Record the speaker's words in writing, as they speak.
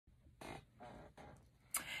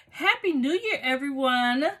Happy New Year,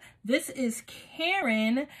 everyone. This is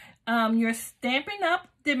Karen, your Stampin' Up!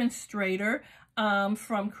 Demonstrator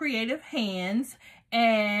from Creative Hands,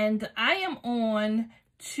 and I am on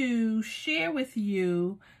to share with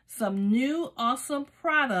you some new awesome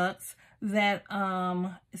products that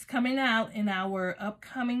is coming out in our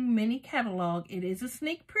upcoming mini catalog. It is a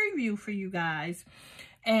sneak preview for you guys,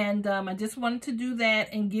 and I just wanted to do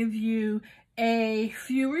that and give you a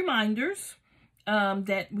few reminders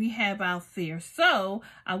that we have out there. So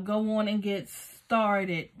I'll go on and get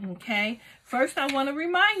started, okay? First, I want to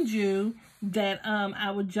remind you that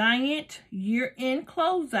our giant year-end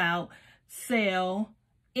closeout sale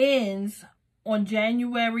ends on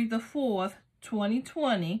January the 4th,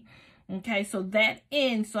 2020. Okay, so that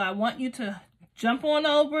ends. So I want you to jump on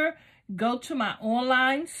over, go to my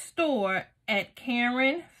online store at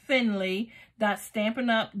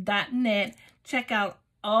KarenFinley.stampinup.net. Check out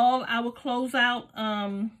all our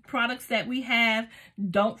closeout products that we have.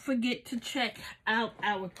 Don't forget to check out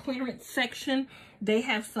our clearance section. They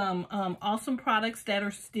have some awesome products that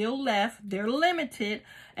are still left. They're limited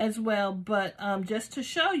as well, but just to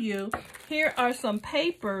show you, here are some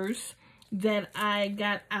papers that I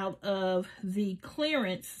got out of the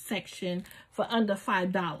clearance section for under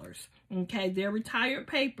 $5. Okay, they're retired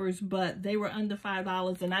papers, but they were under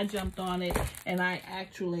 $5, and I jumped on it, and I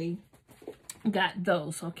actually got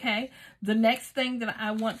those. Okay, the next thing that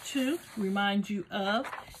I want to remind you of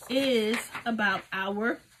is about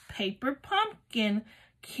our paper pumpkin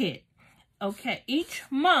kit. Okay, each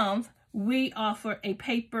month we offer a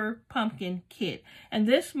paper pumpkin kit, and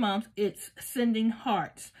this month it's sending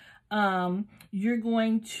hearts. You're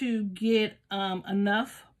going to get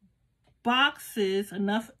enough boxes,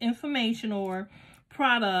 enough information or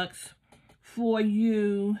products for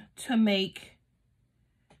you to make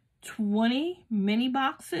 20 mini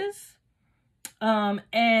boxes,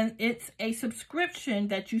 and it's a subscription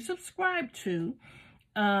that you subscribe to.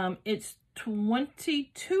 It's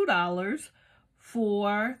 $22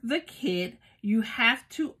 for the kit. You have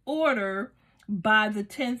to order by the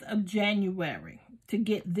 10th of January to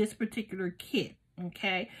get this particular kit.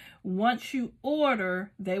 Okay, once you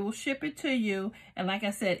order, they will ship it to you, and like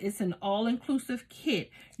I said, it's an all-inclusive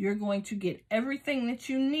kit. You're going to get everything that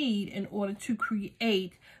you need in order to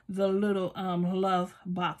create the little love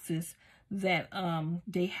boxes that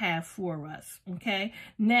they have for us. Okay,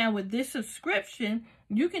 now with this subscription,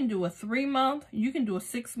 you can do a 3-month, you can do a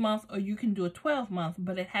 6-month, or you can do a 12-month,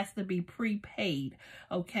 but it has to be prepaid.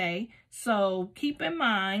 Okay, so keep in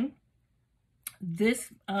mind,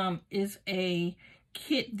 this is a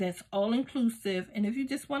kit that's all-inclusive, and if you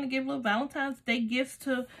just want to give little Valentine's Day gifts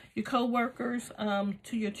to your co-workers,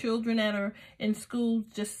 to your children that are in school,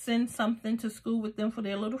 just send something to school with them for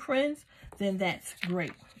their little friends, then that's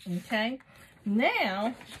great. Okay,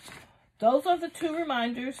 now those are the 2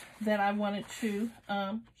 reminders that I wanted to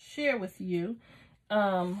share with you.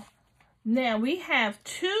 Now we have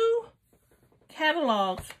 2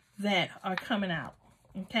 catalogs that are coming out.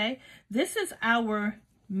 Okay, this is our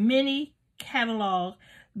mini catalog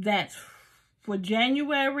that's for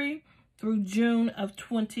January through June of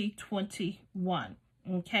 2021.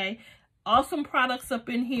 Okay, awesome products up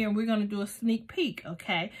in here, and we're going to do a sneak peek.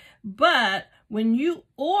 Okay, but when you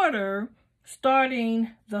order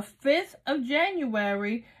starting the 5th of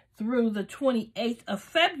January through the 28th of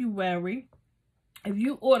February, if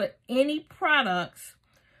you order any products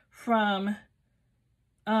from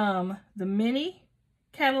the mini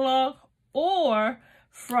catalog or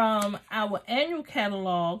from our annual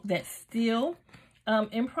catalog that's still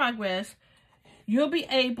in progress, you'll be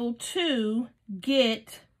able to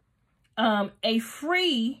get a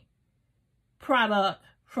free product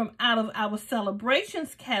from out of our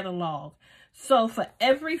Sale-a-Brations catalog. So for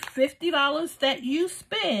every $50 that you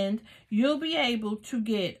spend, you'll be able to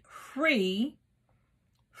get free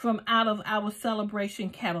from out of our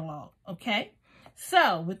Sale-a-Bration catalog. Okay,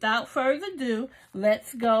 so without further ado,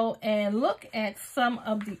 let's go and look at some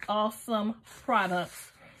of the awesome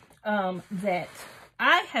products that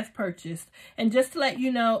I have purchased. And just to let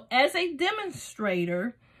you know, as a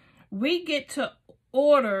demonstrator, we get to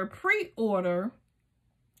pre-order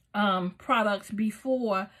products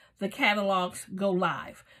before the catalogs go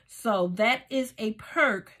live. So that is a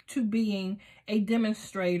perk to being a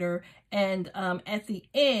demonstrator. And at the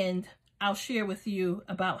end, I'll share with you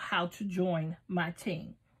about how to join my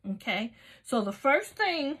team. Okay, so the first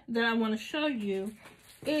thing that I want to show you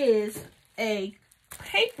is a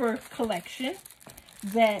paper collection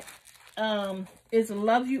that is a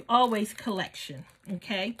Love You Always collection.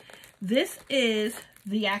 Okay, this is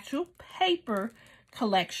the actual paper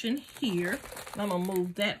collection here. I'm gonna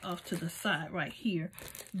move that off to the side right here.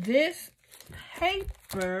 This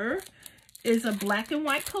paper is a black and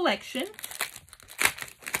white collection,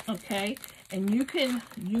 okay? And you can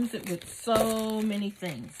use it with so many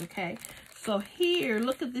things, okay? So here,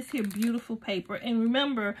 look at this here beautiful paper. And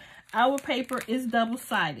remember, our paper is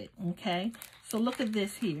double-sided, okay? So look at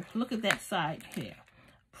this here. Look at that side here.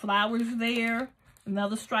 Flowers there,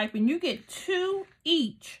 another stripe. And you get 2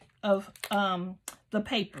 each of the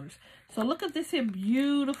papers. So look at this here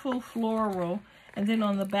beautiful floral. And then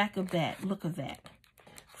on the back of that, look at that.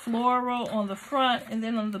 Floral on the front, and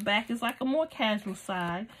then on the back is like a more casual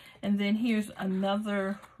side. And then here's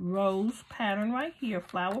another rose pattern right here,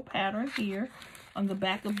 flower pattern here. On the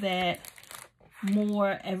back of that,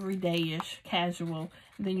 more everyday-ish, casual.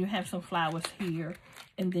 And then you have some flowers here,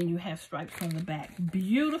 and then you have stripes on the back.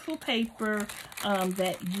 Beautiful paper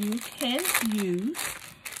that you can use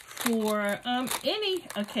for any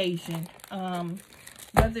occasion,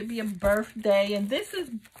 whether it be a birthday. And this is,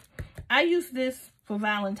 I use this for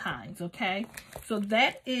Valentine's, okay? So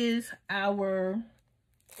that is our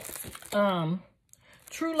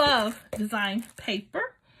True Love design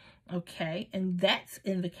paper, okay? And that's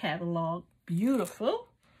in the catalog. Beautiful.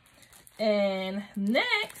 And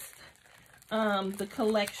next, the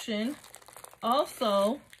collection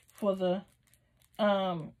also for the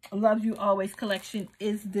Love You Always collection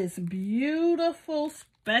is this beautiful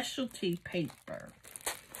specialty paper.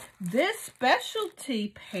 This specialty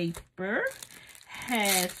paper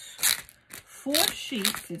has 4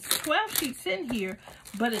 sheets. It's 12 sheets in here,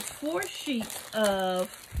 but it's 4 sheets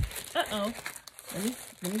of,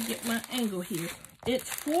 let me get my angle here. It's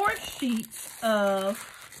 4 sheets of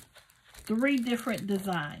 3 different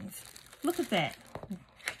designs. Look at that.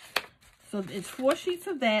 So it's 4 sheets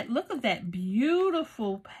of that. Look at that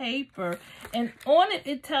beautiful paper. And on it,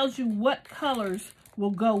 it tells you what colors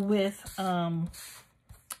will go with,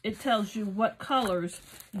 it tells you what colors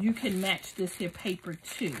you can match this here paper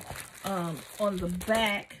to. On the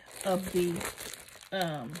back of the,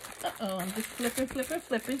 I'm just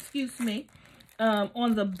flipping, excuse me.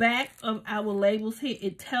 On the back of our labels here,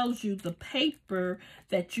 it tells you the paper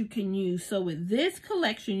that you can use. So with this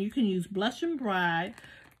collection, you can use Blush and Bride,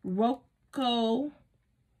 Rocco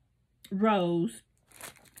Rose,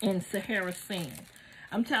 and Sahara Sand.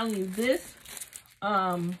 I'm telling you, this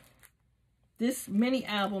mini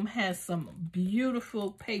album has some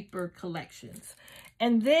beautiful paper collections.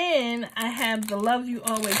 And then I have the Love You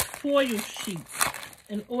Always foil sheets.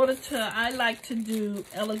 In order to, I like to do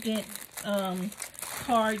elegant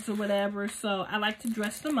cards or whatever, so I like to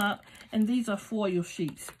dress them up. And these are foil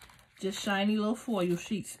sheets, just shiny little foil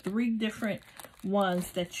sheets, 3 different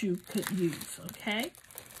ones that you could use, okay?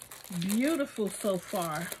 Beautiful so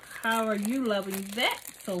far. How are you loving that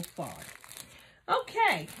so far?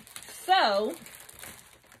 Okay, so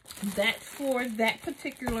that's for that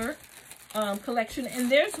particular collection.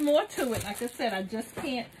 And there's more to it. Like I said, I just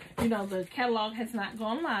can't, you know, the catalog has not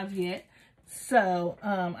gone live yet. So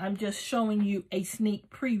I'm just showing you a sneak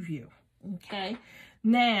preview. Okay.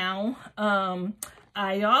 Now,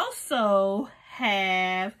 I also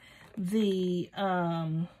have the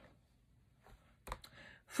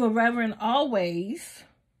Forever and Always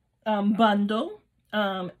bundle.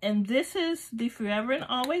 And this is the Forever and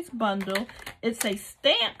Always bundle. It's a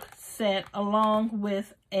stamp set along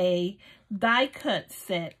with a die cut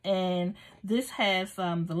set. And this has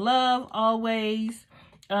the Love Always,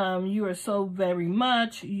 You Are So Very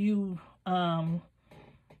Much, You, what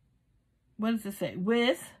does it say?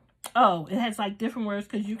 With, oh, it has like different words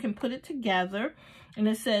because you can put it together. And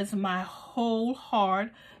it says My Whole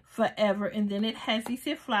Heart Forever. And then it has these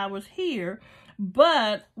here flowers here.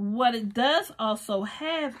 But what it does also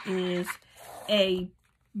have is a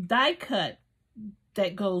die cut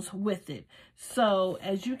that goes with it. So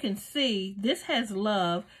as you can see, this has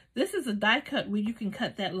love. This is a die cut where you can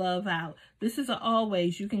cut that love out. This is a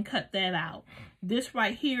always, you can cut that out. This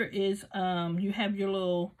right here is, you have your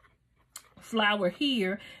little flower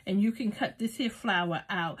here, and you can cut this here flower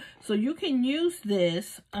out. So you can use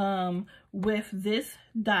this with this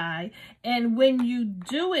die, and when you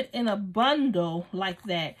do it in a bundle like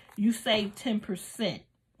that, you save 10%.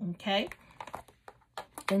 Okay,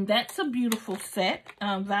 and that's a beautiful set.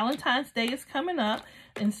 Valentine's Day is coming up,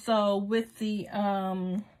 and so with the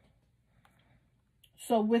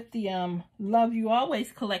Love You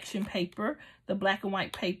Always collection paper, the black and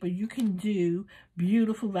white paper, you can do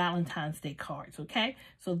beautiful Valentine's Day cards, okay?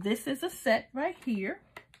 So this is a set right here.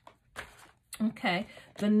 Okay,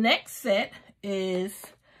 the next set is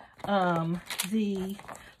the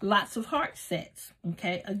Lots of Heart sets,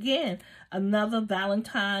 okay? Again, another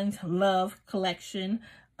Valentine's Love collection.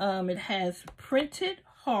 It has printed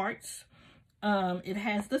hearts, It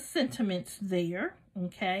has the sentiments there,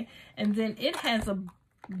 okay? And then it has a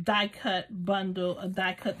die cut bundle, a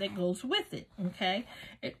die cut that goes with it, okay?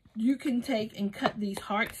 You can take and cut these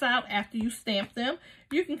hearts out after you stamp them.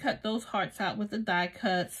 You can cut those hearts out with the die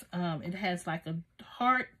cuts. It has like a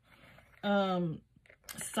heart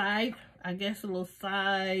side, I guess a little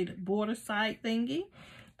side, border side thingy.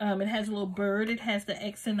 It has a little bird. It has the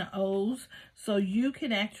X and the O's. So you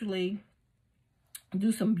can actually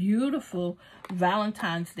do some beautiful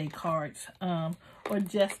Valentine's Day cards, or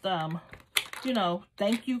just, you know,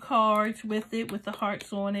 thank you cards with it, with the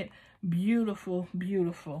hearts on it. Beautiful,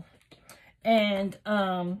 beautiful. And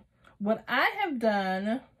what I have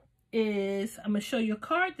done is, I'm going to show you a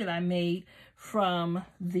card that I made from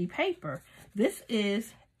the paper. This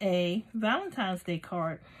is a Valentine's Day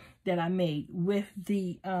card that I made with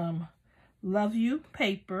the Love You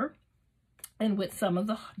paper and with some of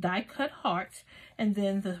the die cut hearts, and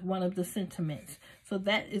then one of the sentiments. So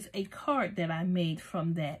that is a card that I made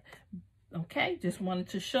from that. Okay, just wanted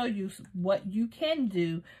to show you what you can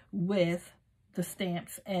do with the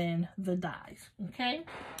stamps and the dies. Okay,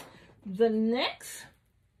 the next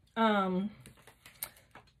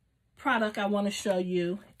product I want to show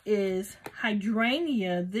you is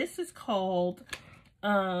Hydrangea. This is called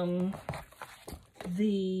the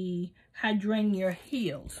Hydrangea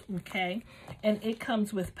Heels, okay? And it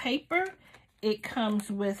comes with paper, it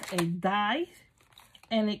comes with a die,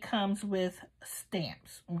 and it comes with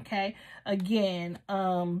stamps, okay? Again,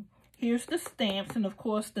 here's the stamps, and of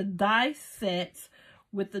course the die sets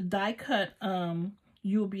with the die cut,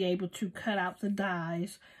 you'll be able to cut out the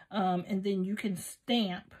dies, and then you can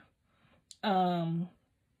stamp the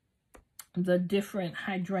different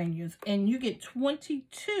hydrangeas, and you get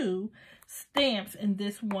 22 stamps in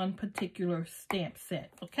this one particular stamp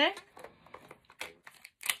set, okay?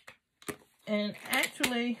 And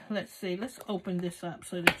actually, let's see, let's open this up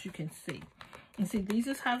so that you can see. And see, these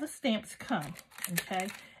is how the stamps come, okay?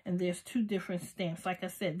 And there's two different stamps. Like I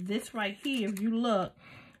said, this right here, if you look,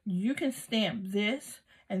 you can stamp this,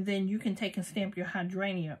 and then you can take and stamp your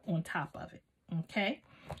hydrangea on top of it, okay?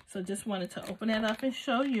 So just wanted to open that up and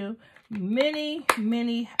show you many,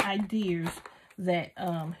 many ideas that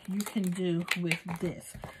you can do with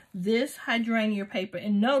this hydrangea paper.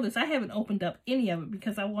 And notice I haven't opened up any of it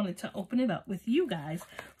because I wanted to open it up with you guys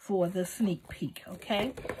for the sneak peek,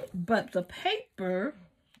 okay? But the paper,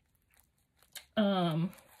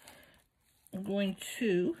 I'm going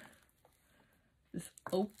to just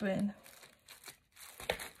open.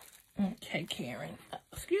 Okay, Karen,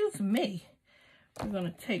 excuse me. I'm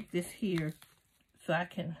going to take this here so I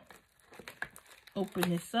can open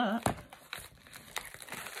this up.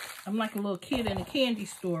 I'm like a little kid in a candy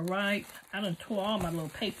store, right? I done tore all my little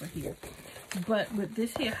paper here. But with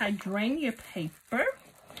this here hydrangea paper,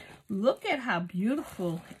 look at how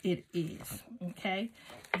beautiful it is, okay?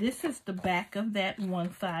 This is the back of that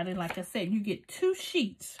one side. And like I said, you get 2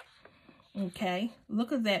 sheets, okay?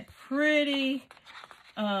 Look at that pretty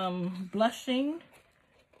blushing.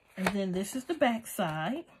 And then this is the back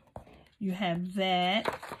side. You have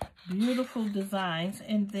that. Beautiful designs.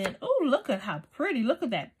 And then, oh, look at how pretty. Look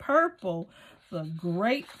at that purple. The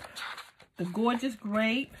grape. The gorgeous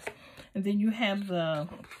grape. And then you have the,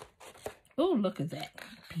 oh, look at that.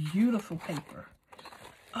 Beautiful paper.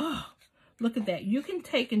 Oh, look at that. You can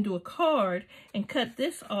take and do a card and cut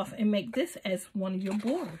this off and make this as one of your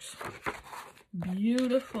borders.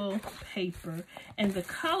 Beautiful paper. And the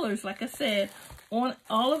colors, like I said, on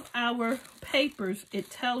all of our papers, it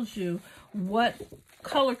tells you what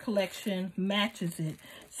color collection matches it.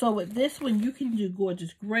 So with this one, you can do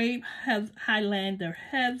Gorgeous Grape, Highlander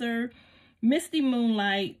Heather, Misty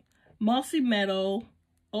Moonlight, Mossy Meadow,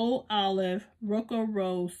 Old Olive, Rocco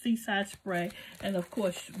Rose, Seaside Spray, and of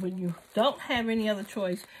course, when you don't have any other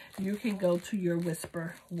choice, you can go to your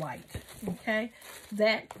Whisper White, okay?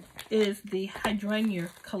 That is the Hydrangea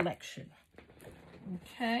collection,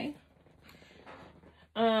 okay?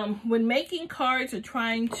 When making cards or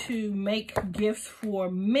trying to make gifts for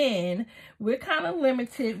men, we're kind of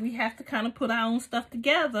limited. We have to kind of put our own stuff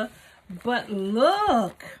together. But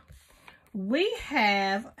look, we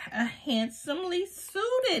have a handsomely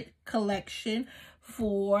suited collection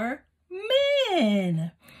for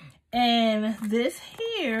men. And this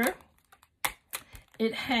here,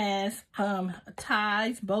 it has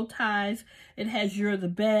ties, bow ties. It has You're the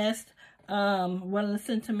Best. One of the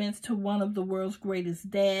sentiments to one of the world's greatest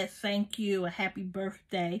dads. Thank you. A happy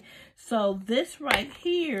birthday. So this right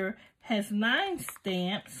here has 9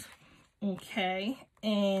 stamps. Okay.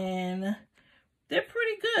 And they're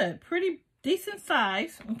pretty good. Pretty decent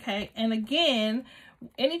size. Okay. And again,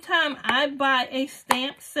 anytime I buy a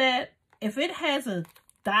stamp set if it has a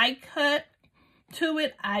die cut to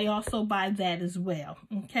it, I also buy that as well,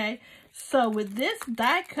 okay? So with this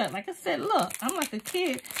die cut, like I said, look, I'm like a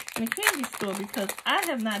kid in a candy store because I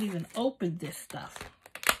have not even opened this stuff.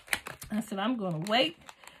 I said, I'm going to wait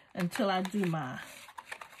until I do my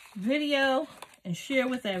video and share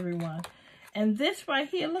with everyone. And this right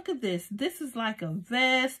here, look at this. This is like a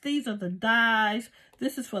vest. These are the dies.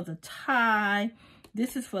 This is for the tie.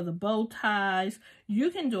 This is for the bow ties.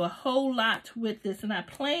 You can do a whole lot with this. And I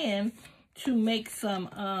plan to make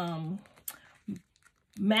some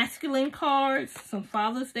masculine cards, some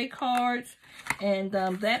Father's Day cards. And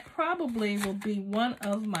that probably will be one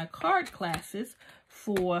of my card classes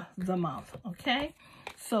for the month, okay?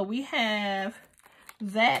 So we have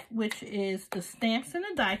that, which is the stamps and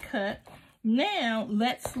the die cut. Now,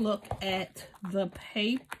 let's look at the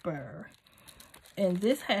paper. And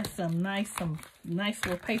this has some nice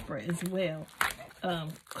little paper as well.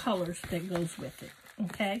 Colors that goes with it,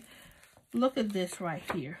 okay? Look at this right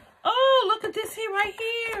here. Oh, look at this here right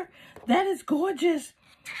here. That is gorgeous.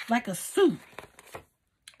 Like a suit.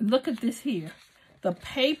 Look at this here. The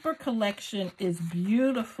paper collection is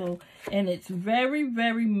beautiful, and it's very,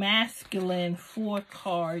 very masculine for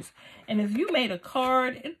cards. And if you made a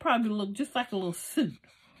card, it'd probably look just like a little suit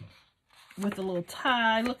with a little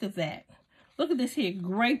tie. Look at that. Look at this here,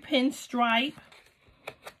 gray pinstripe,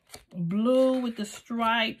 blue with the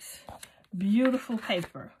stripes, beautiful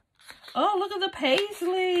paper. Oh, look at the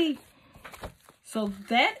paisley. So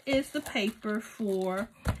that is the paper for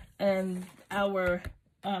our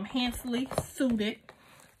Hansley suited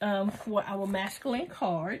for our masculine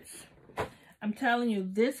cards. I'm telling you,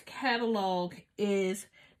 this catalog is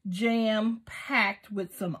jam-packed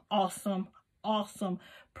with some awesome, awesome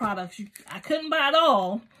products. I couldn't buy it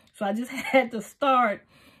all, so I just had to start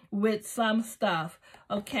with some stuff.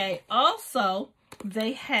 Okay, also,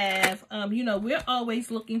 they have, you know, we're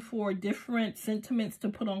always looking for different sentiments to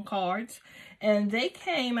put on cards. And they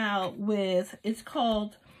came out with, it's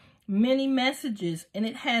called Many Messages, and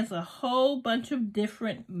it has a whole bunch of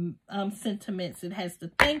different sentiments. It has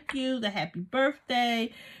the thank you, the happy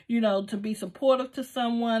birthday, you know, to be supportive to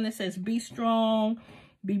someone. It says be strong,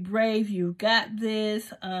 be brave, you got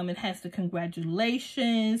this. It has the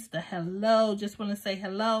congratulations, the hello, just want to say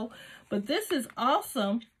hello. But this is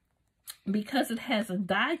awesome because it has a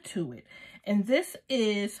die to it. And this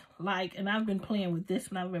is like, and I've been playing with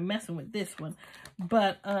this one, I've been messing with this one.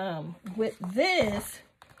 But with this,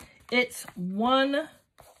 it's one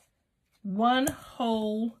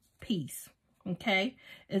whole piece, okay?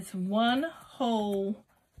 It's one whole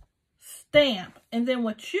stamp. And then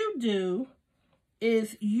what you do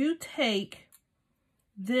is you take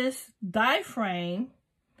this die frame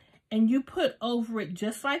and you put over it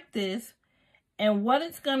just like this. And what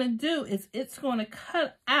it's going to do is it's going to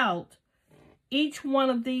cut out each one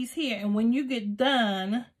of these here. And when you get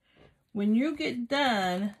done,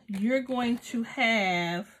 you're going to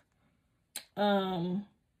have, let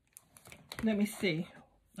me see.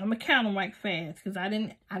 I'm going to count them right fast because I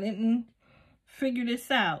didn't figure this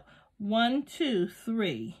out. 1, 2,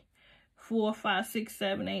 3, 4, 5, 6,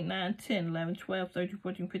 7, 8, 9, 10, 11, 12, 13,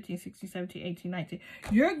 14, 15, 16, 17, 18, 19.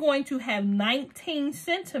 You're going to have 19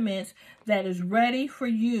 sentiments that is ready for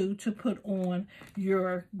you to put on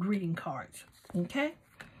your greeting cards. Okay?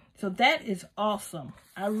 So that is awesome.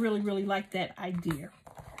 I really, really like that idea.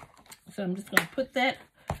 So I'm just going to put that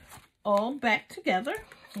all back together.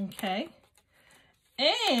 Okay?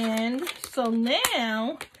 And so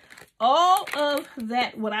now, all of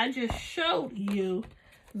that, what I just showed you,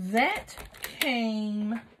 that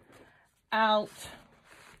came out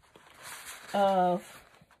of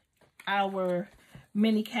our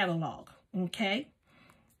mini catalog, okay?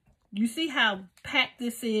 You see how packed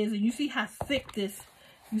this is, and you see how thick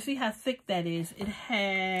that is. It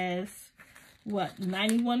has, what,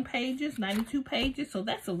 91 pages, 92 pages? So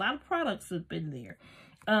that's a lot of products that have been there.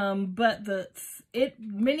 But the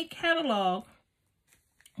mini catalog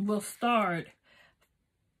will start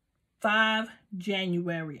 5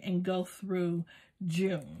 January and go through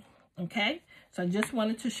June, okay? So I just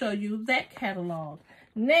wanted to show you that catalog.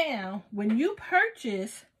 Now, when you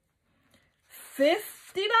purchase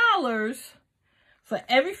 $50, for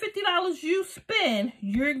every $50 you spend,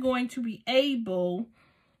 you're going to be able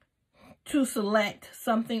to select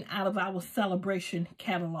something out of our Sale-a-Bration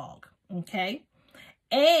catalog, okay?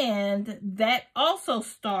 And that also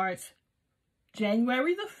starts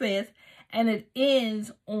January the 5th, and it ends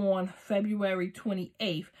on February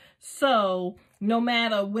 28th. So no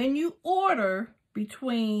matter when you order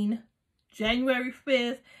between January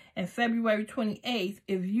 5th and February 28th,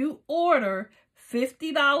 if you order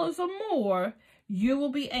 $50 or more, you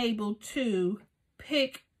will be able to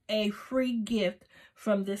pick a free gift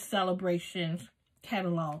from this Sale-a-Bration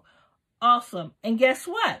catalog. Awesome. And guess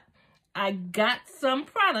what? I got some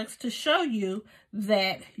products to show you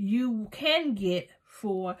that you can get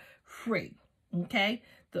for free. Okay?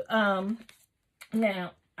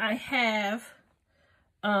 Now I have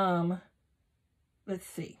let's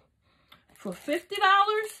see. For $50,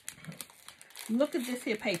 look at this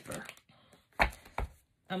here paper.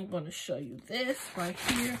 I'm going to show you this right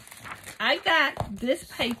here. I got this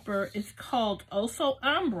paper. It's called Oso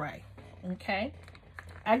Ombre. Okay?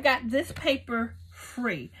 I got this paper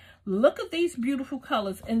free. Look at these beautiful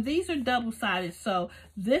colors. And these are double-sided. So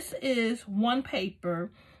this is one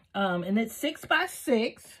paper. And it's 6 by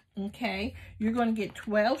 6. Okay? You're going to get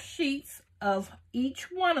 12 sheets of each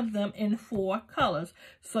one of them in 4 colors.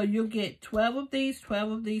 So you'll get 12 of these,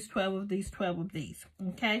 12 of these, 12 of these, 12 of these.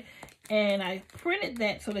 Okay? And I printed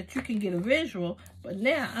that so that you can get a visual. But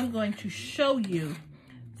now I'm going to show you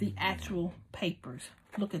the actual papers.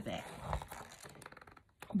 Look at that.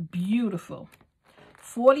 Beautiful.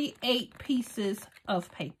 48 pieces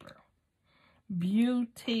of paper.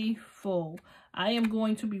 Beautiful. I am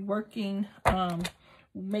going to be working,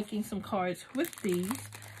 making some cards with these.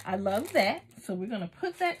 I love that. So we're going to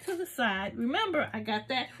put that to the side. Remember, I got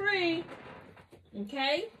that free.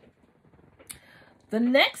 Okay? The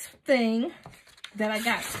next thing that I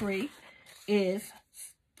got free is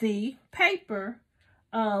the paper,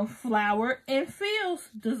 Flower and Fields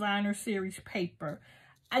Designer Series paper.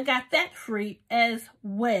 I got that free as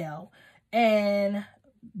well. And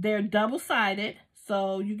they're double-sided.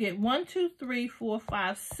 So you get 1, 2, 3, 4,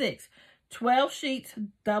 5, 6. 12 sheets,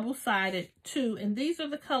 double-sided, 2. And these are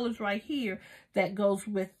the colors right here that goes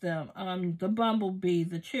with them. The Bumblebee,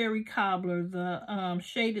 the Cherry Cobbler, the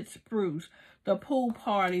Shaded Spruce, the Pool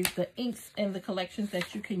Parties, the inks, and the collections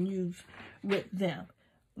that you can use with them.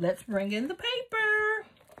 Let's bring in the paper.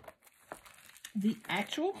 The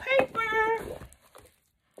actual paper.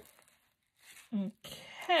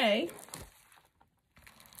 Okay.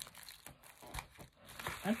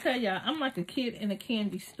 I tell y'all, I'm like a kid in a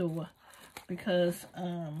candy store because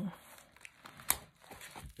I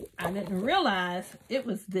didn't realize it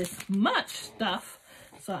was this much stuff.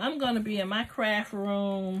 So I'm going to be in my craft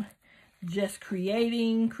room just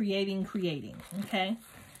creating, okay?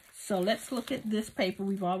 So let's look at this paper.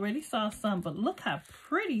 We've already saw some, but look how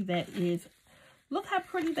pretty that is. Look how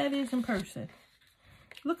pretty that is in person.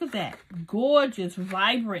 Look at that. Gorgeous,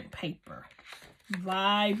 vibrant paper.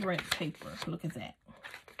 Vibrant paper. Look at that.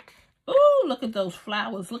 Ooh, look at those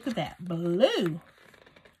flowers. Look at that blue.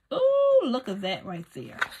 Ooh, look at that right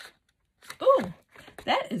there. Ooh,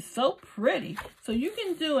 that is so pretty. So you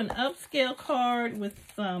can do an upscale card with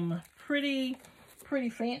some pretty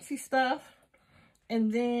fancy stuff.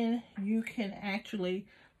 And then you can actually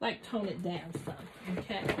like tone it down some.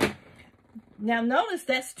 Okay. Now notice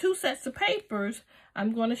that's 2 sets of papers.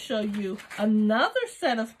 I'm going to show you another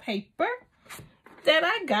set of paper that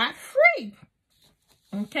I got free.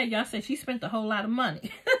 Okay, y'all say she spent a whole lot of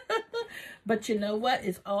money. But you know what?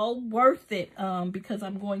 It's all worth it because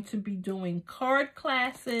I'm going to be doing card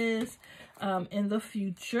classes in the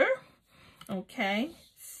future. Okay,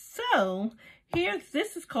 so here,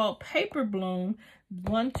 this is called Paper Bloom.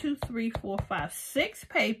 1, 2, 3, 4, 5, 6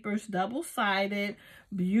 papers, double-sided,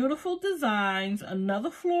 beautiful designs, another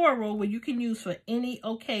floral where you can use for any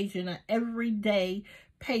occasion, an everyday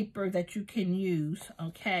paper that you can use,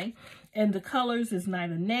 okay? And the colors is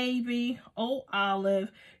Night of Navy, Old Olive,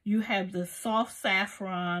 you have the Soft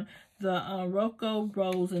Saffron, the Rocco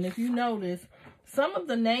Rose, and if you notice, some of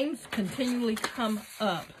the names continually come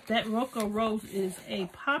up. That Rocco Rose is a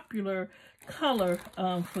popular color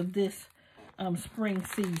for this spring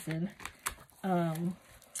season.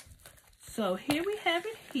 So here we have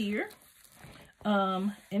it here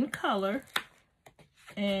in color,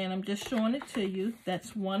 and I'm just showing it to you.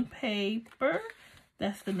 That's one paper.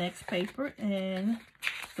 That's the next paper, and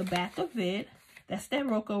the back of it, that's that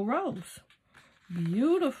Rocco Rose.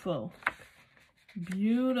 Beautiful.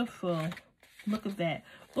 Beautiful. Look at that.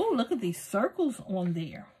 Oh, look at these circles on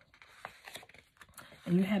there.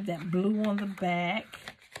 And you have that blue on the back.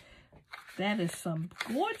 That is some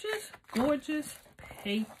gorgeous, gorgeous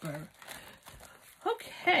paper.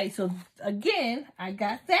 Okay, so again, I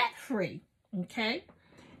got that free. Okay.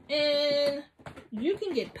 And you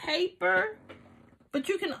can get paper, but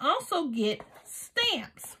you can also get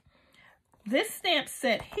stamps. This stamp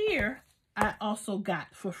set here, I also got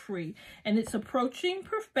for free. And it's Approaching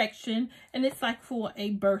Perfection, and it's like for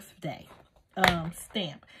a birthday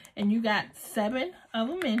stamp. And you got 7 of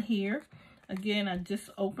them in here. Again, I'm just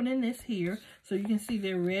opening this here so you can see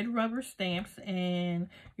they're red rubber stamps, and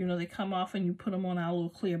you know, they come off and you put them on our little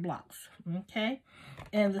clear blocks. Okay,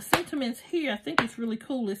 and the sentiments here, I think it's really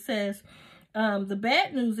cool. It says, the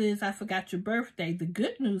bad news is I forgot your birthday. The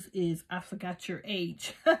good news is I forgot your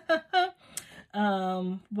age.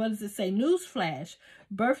 What does it say? Newsflash.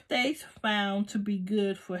 Birthdays found to be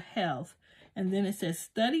good for health. And then it says,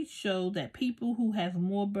 studies show that people who have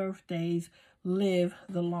more birthdays live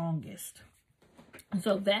the longest.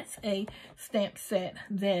 So that's a stamp set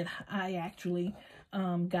that I actually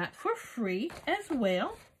got for free as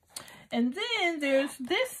well. And then there's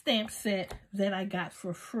this stamp set that I got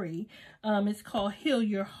for free. It's called Heal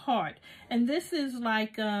Your Heart. And this is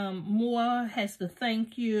like more has the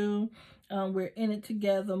thank you. We're in it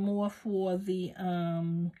together, more for the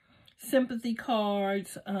sympathy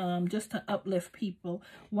cards, just to uplift people.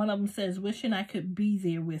 One of them says, wishing I could be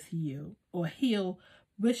there with you, or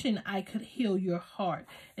wishing I could heal your heart.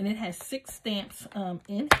 And it has 6 stamps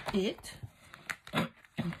in it.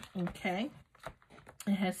 Okay.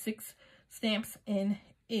 It has 6 stamps in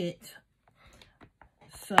it.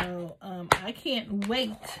 So I can't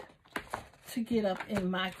wait to get up in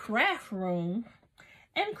my craft room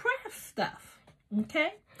and craft stuff.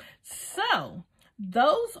 Okay. So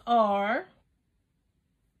those are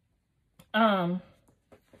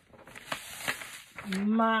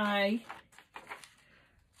my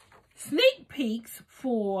sneak peeks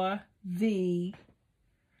for the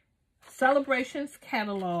Sale-a-Bration's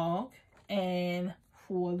catalog and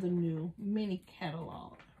for the new mini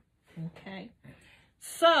catalog. Okay,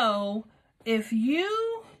 so if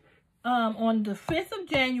you on the 5th of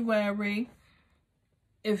January,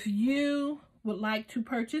 if you would like to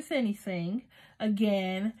purchase anything,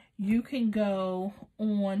 again, you can go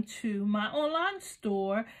on to my online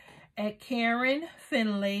store at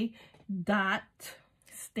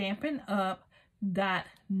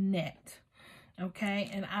KarenFinley.Stampin'Up.net. Okay,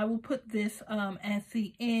 and I will put this at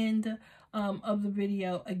the end of the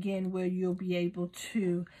video again, where you'll be able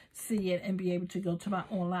to see it and be able to go to my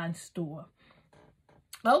online store.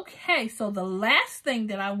 Okay, so the last thing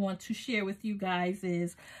that I want to share with you guys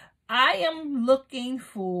is I am looking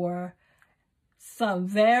for some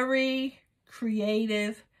very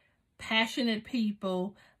creative, passionate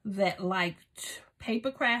people that like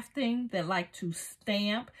paper crafting, that like to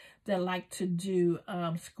stamp, that like to do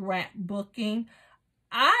scrapbooking.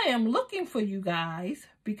 I am looking for you guys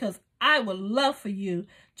because I would love for you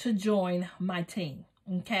to join my team.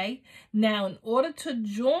 Okay, now in order to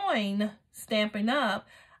join Stampin' Up,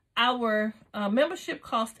 our membership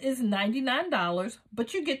cost is $99,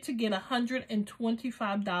 but you get to get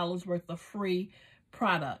 $125 worth of free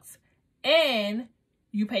products. And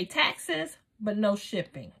you pay taxes, but no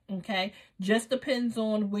shipping, okay? Just depends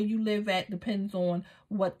on where you live at, depends on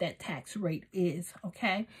what that tax rate is,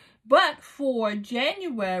 okay? But for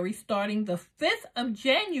January, starting the 5th of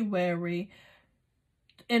January,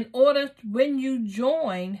 in order, when you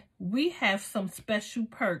join, we have some special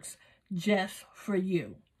perks just for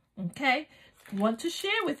you, okay? Want to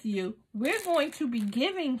share with you, we're going to be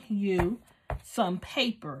giving you some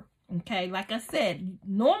paper, okay? Like I said,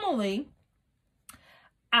 normally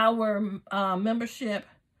our membership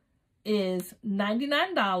is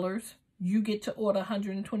 $99. You get to order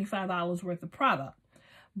 $125 worth of product.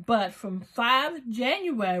 But from 5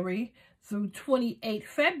 January through 28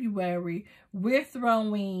 February, we're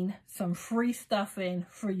throwing some free stuff in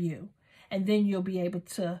for you. And then you'll be able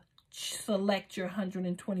to select your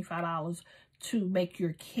 $125 to make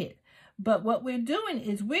your kit. But what we're doing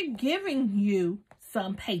is we're giving you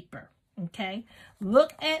some paper, okay?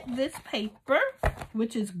 Look at this paper,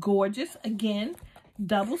 which is gorgeous. Again,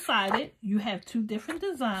 double-sided. You have 2 different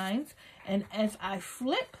designs. And as I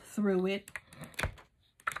flip through it,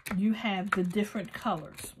 you have the different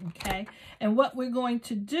colors, okay? And what we're going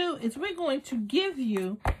to do is we're going to give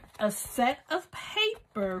you a set of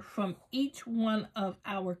paper from each one of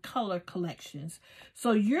our color collections.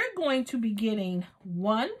 So you're going to be getting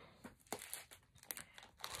 1,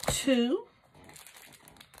 2,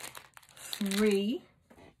 3,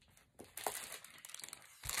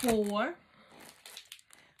 4,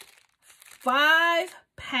 5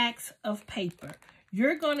 packs of paper.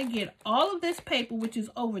 You're going to get all of this paper, which is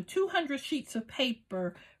over 200 sheets of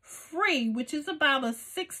paper, free, which is about a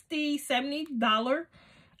 $60,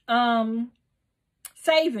 $70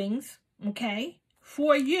 savings, okay,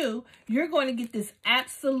 for you. You're going to get this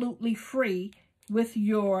absolutely free with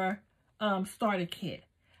your starter kit.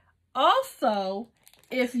 Also,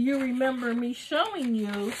 if you remember me showing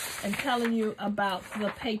you and telling you about the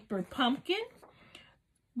paper pumpkin,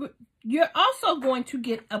 you're also going to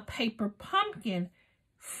get a paper pumpkin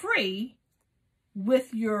free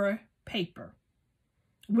with your paper,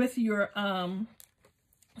 with your,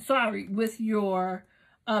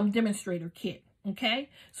 demonstrator kit. Okay,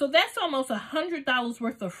 so that's almost $100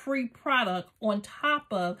 worth of free product on top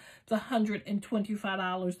of the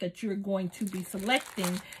 $125 that you're going to be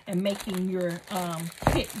selecting and making your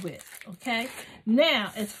kit with. Okay,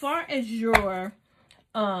 now as far as your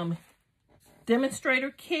demonstrator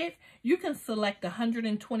kit, you can select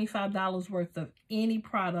 $125 worth of any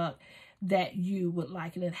product that you would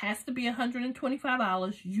like, and it has to be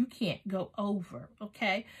 $125. You can't go over.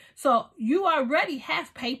 Okay, so you already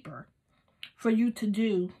have paper for you to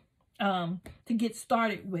do, to get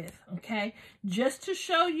started with. Okay, just to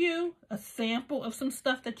show you a sample of some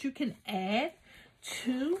stuff that you can add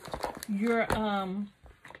to your,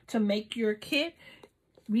 to make your kit.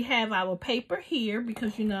 We have our paper here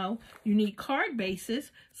because, you know, you need card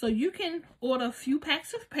bases. So you can order a few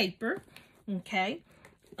packs of paper. Okay,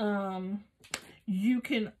 you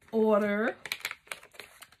can order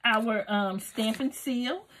our stamp and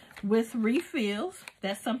seal with refills.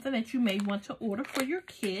 That's something that you may want to order for your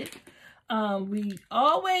kit. We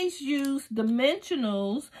always use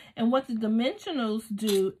dimensionals, and what the dimensionals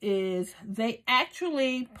do is they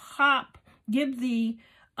actually give the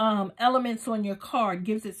elements on your card,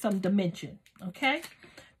 gives it some dimension. Okay,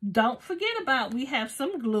 don't forget about, we have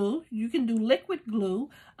some glue. You can do liquid glue.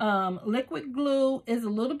 Liquid glue is a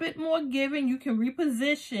little bit more giving. You can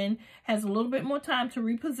reposition, has a little bit more time to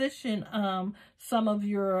reposition some of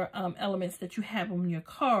your elements that you have on your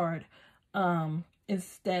card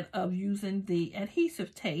instead of using the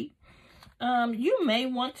adhesive tape. You may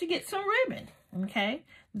want to get some ribbon. Okay,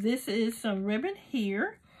 this is some ribbon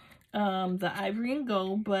here, the ivory and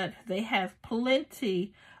gold, but they have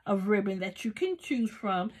plenty of ribbon that you can choose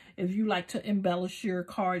from if you like to embellish your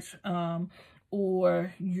cards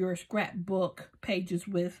or your scrapbook pages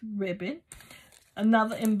with ribbon.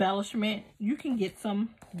 Another embellishment, you can get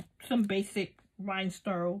some basic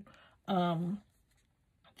rhinestone, some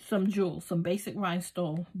jewels, some basic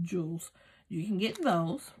rhinestone jewels. You can get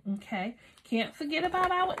those. Okay, can't forget about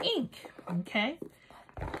our ink. Okay,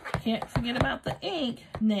 can't forget about the ink.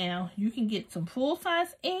 Now you can get some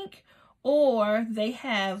full-size ink, or they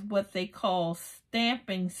have what they call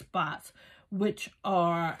stamping spots, which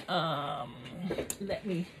are, let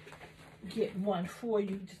me get one for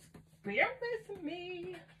you. Just bear with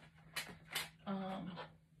me.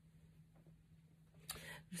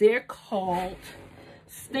 They're called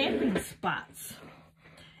stamping spots.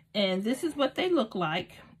 And this is what they look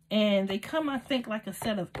like. And they come, I think, like a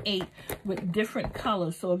set of 8 with different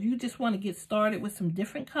colors. So if you just want to get started with some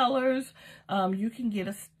different colors, you can get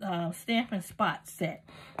a stamp and spot set.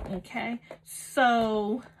 Okay,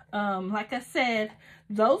 so like I said,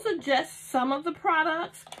 those are just some of the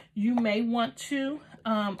products. You may want to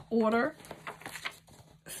order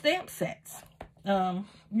stamp sets. You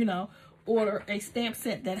know, order a stamp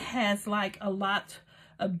set that has like a lot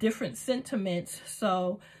of different sentiments,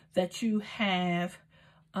 so that you have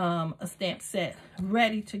a stamp set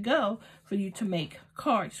ready to go for you to make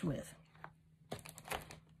cards with.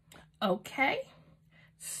 Okay,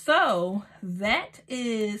 so that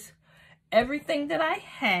is everything that I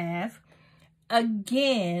have.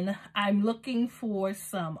 Again, I'm looking for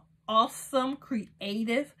some awesome,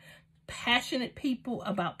 creative, passionate people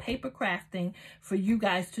about paper crafting for you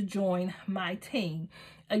guys to join my team.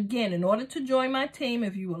 Again, in order to join my team,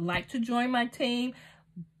 if you would like to join my team,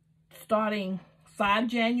 starting 5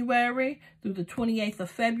 January through the 28th of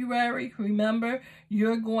February, remember,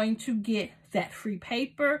 you're going to get that free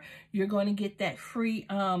paper. You're going to get that free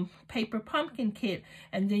paper pumpkin kit.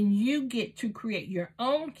 And then you get to create your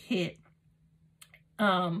own kit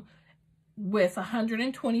with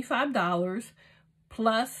 $125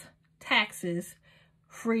 plus taxes,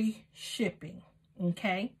 free shipping.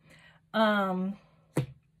 Okay.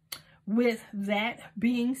 With that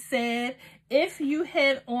being said, if you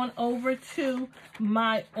head on over to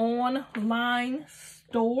my online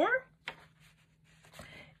store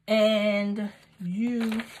and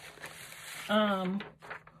you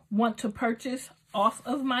want to purchase off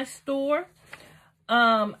of my store,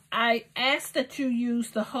 I ask that you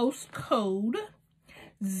use the host code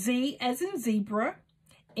Z as in zebra,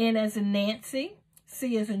 N as in Nancy,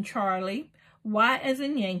 C as in Charlie, Y as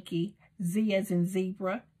in Yankee, Z as in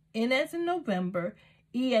zebra, N as in November,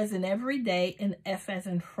 E as in everyday, and F as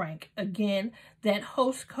in Frank. Again, that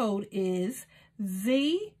host code is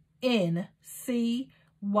ZNCYZNEF.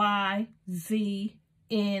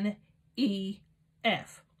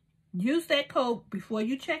 Use that code before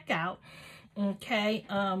you check out, okay,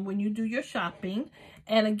 when you do your shopping.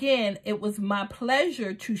 And again, it was my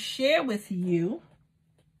pleasure to share with you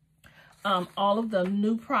all of the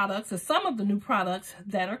new products, or some of the new products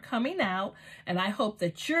that are coming out. And I hope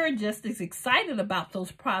that you're just as excited about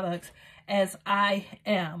those products as I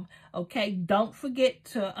am. Okay, don't forget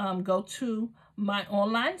to go to my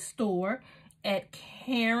online store at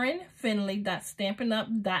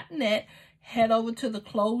KarenFinley.Stampin'Up.net. Head over to the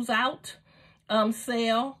closeout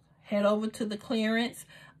sale. Head over to the clearance.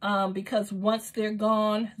 Because once they're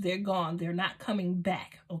gone, they're gone. They're not coming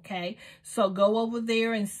back, okay? So go over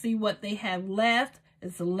there and see what they have left.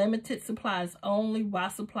 It's a limited supplies only while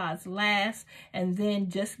supplies last. And then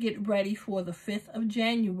just get ready for the 5th of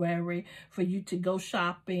January for you to go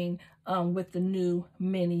shopping with the new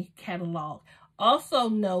mini catalog. Also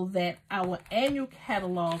know that our annual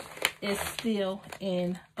catalog is still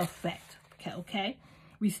in effect, okay?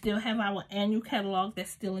 We still have our annual catalog that's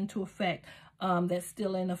still into effect. That's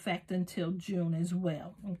still in effect until June as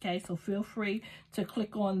well. Okay, so feel free to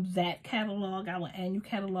click on that catalog, our annual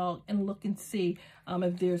catalog, and look and see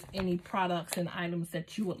if there's any products and items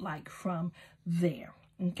that you would like from there.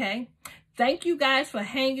 Okay, thank you guys for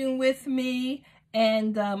hanging with me,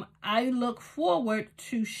 and I look forward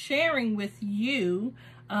to sharing with you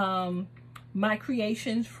my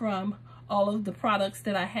creations from all of the products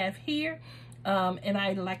that I have here.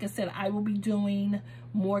 And like I said, I will be doing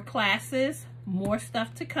more classes, more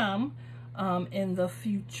stuff to come in the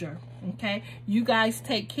future. Okay, you guys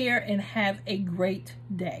take care and have a great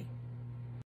day.